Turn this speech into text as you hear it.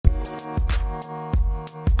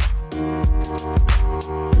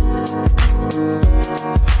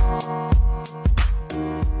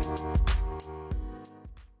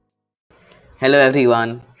Hello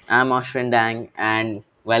everyone, I'm Ashwin Dang and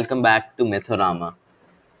welcome back to Mythorama.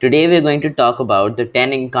 Today we're going to talk about the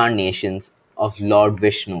 10 incarnations of Lord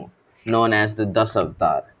Vishnu, known as the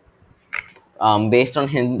Dasavatar. Based on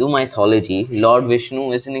Hindu mythology, Lord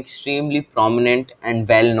Vishnu is an extremely prominent and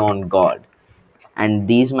well known god, and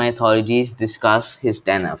these mythologies discuss his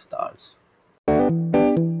 10 avatars.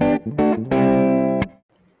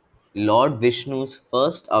 Lord Vishnu's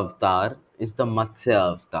first avatar is the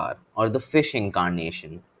Matsya avatar, or the fish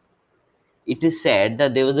incarnation. It is said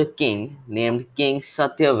that there was a king named King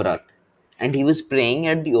Satyavrat, and he was praying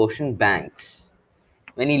at the ocean banks.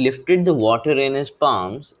 When he lifted the water in his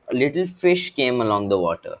palms, a little fish came along the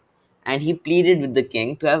water, and he pleaded with the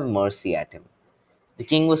king to have mercy at him. The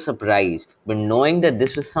king was surprised, but knowing that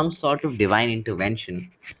this was some sort of divine intervention,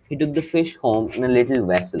 he took the fish home in a little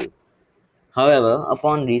vessel. However,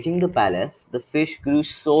 upon reaching the palace, the fish grew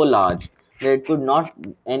so large that it could not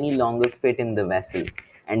any longer fit in the vessel,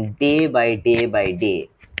 and day by day by day,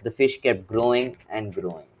 the fish kept growing and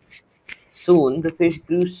growing. Soon, the fish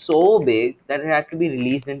grew so big that it had to be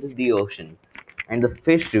released into the ocean, and the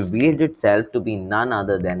fish revealed itself to be none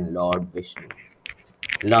other than Lord Vishnu.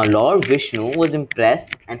 Now, Lord Vishnu was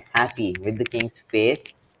impressed and happy with the king's faith,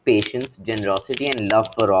 patience, generosity, and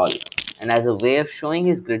love for all, and as a way of showing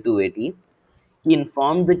his gratuity, he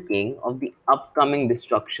informed the king of the upcoming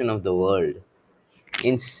destruction of the world.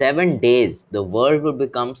 In 7 days, the world would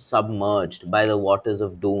become submerged by the waters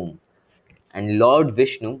of doom, and Lord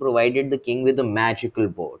Vishnu provided the king with a magical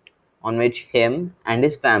boat on which him and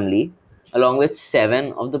his family, along with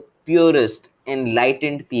seven of the purest,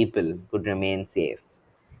 enlightened people, could remain safe.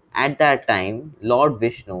 At that time, Lord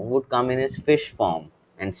Vishnu would come in his fish form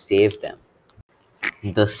and save them.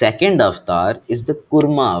 The second avatar is the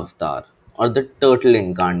Kurma avatar, or the turtle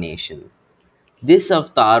incarnation. This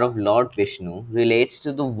avatar of Lord Vishnu relates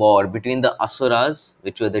to the war between the Asuras,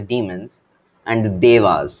 which were the demons, and the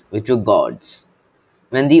Devas, which were gods.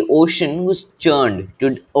 When the ocean was churned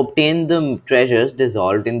to obtain the treasures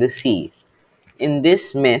dissolved in the sea. In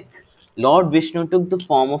this myth, Lord Vishnu took the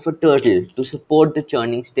form of a turtle to support the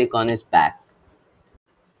churning stick on his back.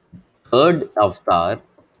 Third avatar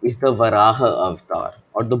is the Varaha avatar,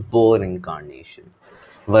 or the boar incarnation.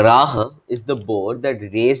 Varaha is the boar that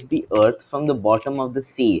raised the earth from the bottom of the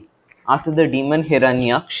sea after the demon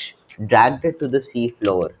Hiranyaksh dragged it to the sea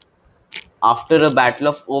floor. After a battle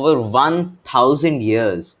of over 1000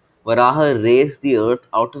 years, Varaha raised the earth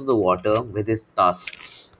out of the water with his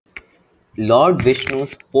tusks. Lord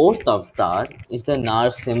Vishnu's fourth avatar is the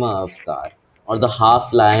Narsimha avatar, or the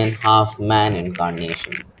half lion, half man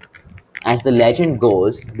incarnation. As the legend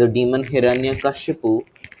goes, the demon Hiranyakashipu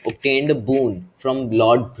obtained a boon from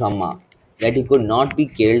Lord Brahma that he could not be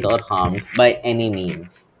killed or harmed by any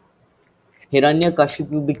means.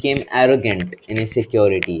 Hiranyakashipu became arrogant in his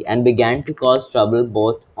security and began to cause trouble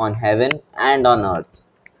both on heaven and on earth.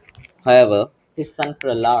 However, his son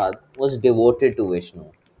Prahlad was devoted to Vishnu,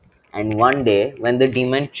 and one day when the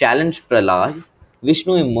demon challenged Prahlad,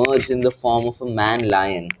 Vishnu emerged in the form of a man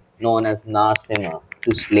lion known as Narsimha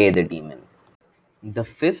to slay the demon. The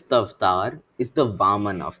fifth avatar is the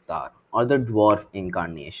Vaman avatar, or the dwarf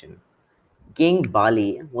incarnation. King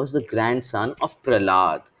Bali was the grandson of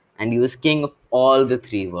Prahlad, and he was king of all the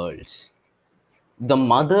three worlds. The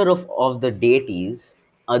mother of the deities,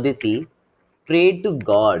 Aditi, prayed to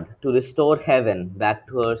God to restore heaven back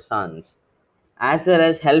to her sons, as well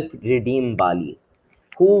as help redeem Bali,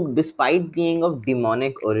 who, despite being of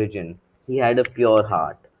demonic origin, he had a pure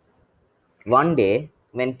heart. One day,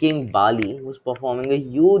 when King Bali was performing a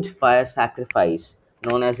huge fire sacrifice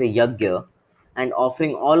known as a yajna and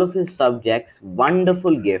offering all of his subjects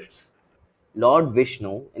wonderful gifts, Lord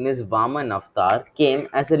Vishnu, in his Vaman avatar, came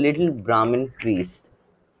as a little Brahmin priest.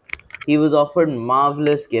 He was offered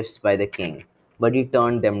marvelous gifts by the king, but he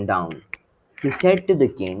turned them down. He said to the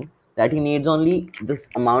king that he needs only this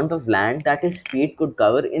amount of land that his feet could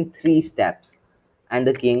cover in 3 steps, and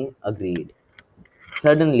the king agreed.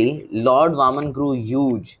 Suddenly, Lord Vaman grew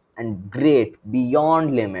huge and great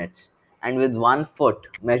beyond limits, and with 1 foot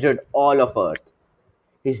measured all of earth.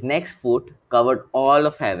 His next foot covered all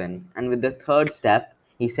of heaven, and with the third step,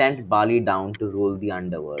 he sent Bali down to rule the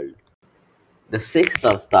underworld. The sixth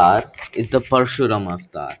avatar is the Parshuram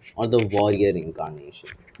avatar, or the warrior incarnation.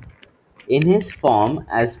 In his form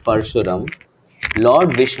as Parshuram,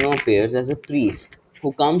 Lord Vishnu appears as a priest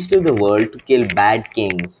who comes to the world to kill bad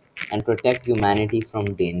kings and protect humanity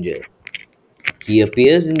from danger. He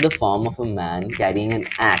appears in the form of a man carrying an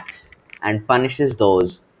axe and punishes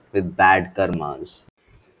those with bad karmas.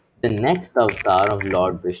 The next avatar of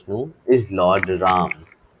Lord Vishnu is Lord Ram.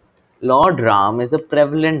 Lord Ram is a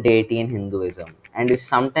prevalent deity in Hinduism and is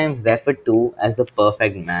sometimes referred to as the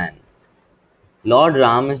perfect man. Lord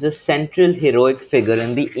Ram is a central heroic figure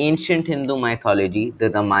in the ancient Hindu mythology, the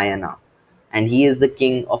Ramayana, and he is the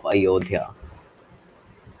king of Ayodhya.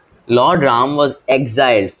 Lord Ram was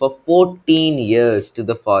exiled for 14 years to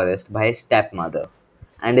the forest by his stepmother,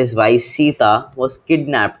 and his wife Sita was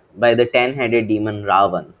kidnapped by the 10-headed demon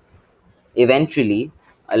Ravan. Eventually,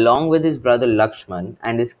 along with his brother Lakshman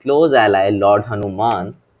and his close ally Lord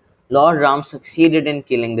Hanuman, Lord Ram succeeded in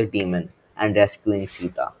killing the demon and rescuing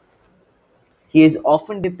Sita. He is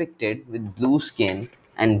often depicted with blue skin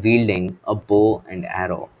and wielding a bow and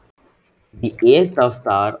arrow. The eighth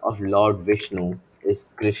avatar of Lord Vishnu is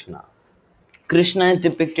Krishna. Krishna is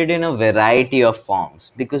depicted in a variety of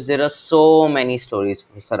forms because there are so many stories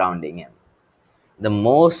surrounding him. The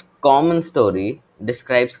most common story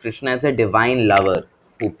describes Krishna as a divine lover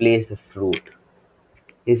who plays the flute.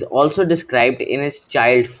 He is also described in his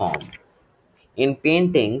child form. In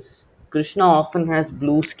paintings, Krishna often has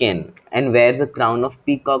blue skin and wears a crown of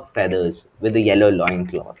peacock feathers with a yellow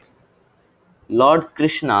loincloth. Lord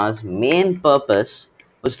Krishna's main purpose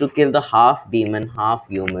was to kill the half demon, half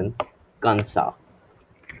human Kansa.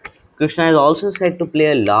 Krishna is also said to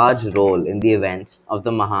play a large role in the events of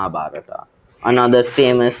the Mahabharata, another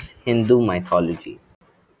famous Hindu mythology.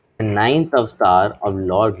 The ninth avatar of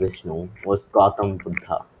Lord Vishnu was Gautam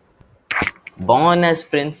Buddha. Born as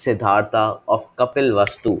Prince Siddhartha of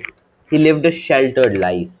Kapilvastu, he lived a sheltered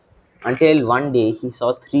life until one day he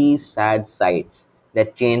saw three sad sights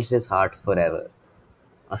that changed his heart forever: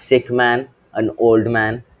 a sick man, an old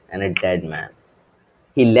man, and a dead man.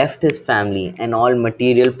 He left his family and all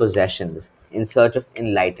material possessions in search of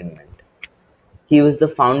enlightenment. He was the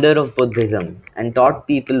founder of Buddhism and taught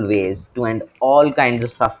people ways to end all kinds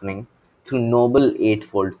of suffering through noble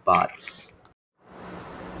eightfold paths.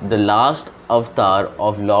 The last avatar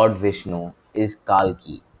of Lord Vishnu is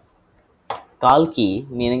Kalki. Kalki,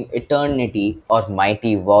 meaning eternity or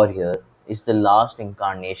mighty warrior, is the last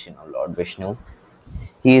incarnation of Lord Vishnu.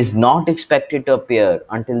 He is not expected to appear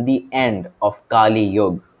until the end of Kali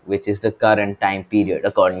Yuga, which is the current time period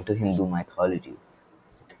according to Hindu mythology.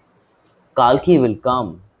 Kalki will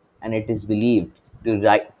come, and it is believed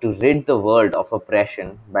to rid the world of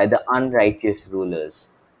oppression by the unrighteous rulers.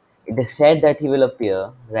 It is said that he will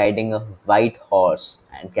appear riding a white horse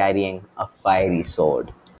and carrying a fiery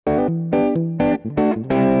sword.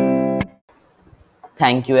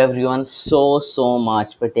 Thank you everyone so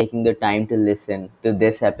much for taking the time to listen to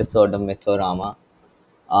this episode of Mythorama.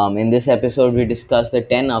 In this episode, we discussed the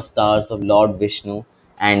 10 avatars of Lord Vishnu.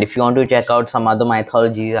 And if you want to check out some other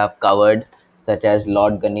mythologies I've covered, such as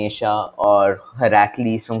Lord Ganesha or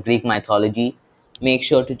Heracles from Greek mythology, make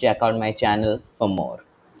sure to check out my channel for more.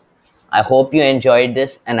 I hope you enjoyed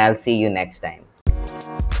this, and I'll see you next time.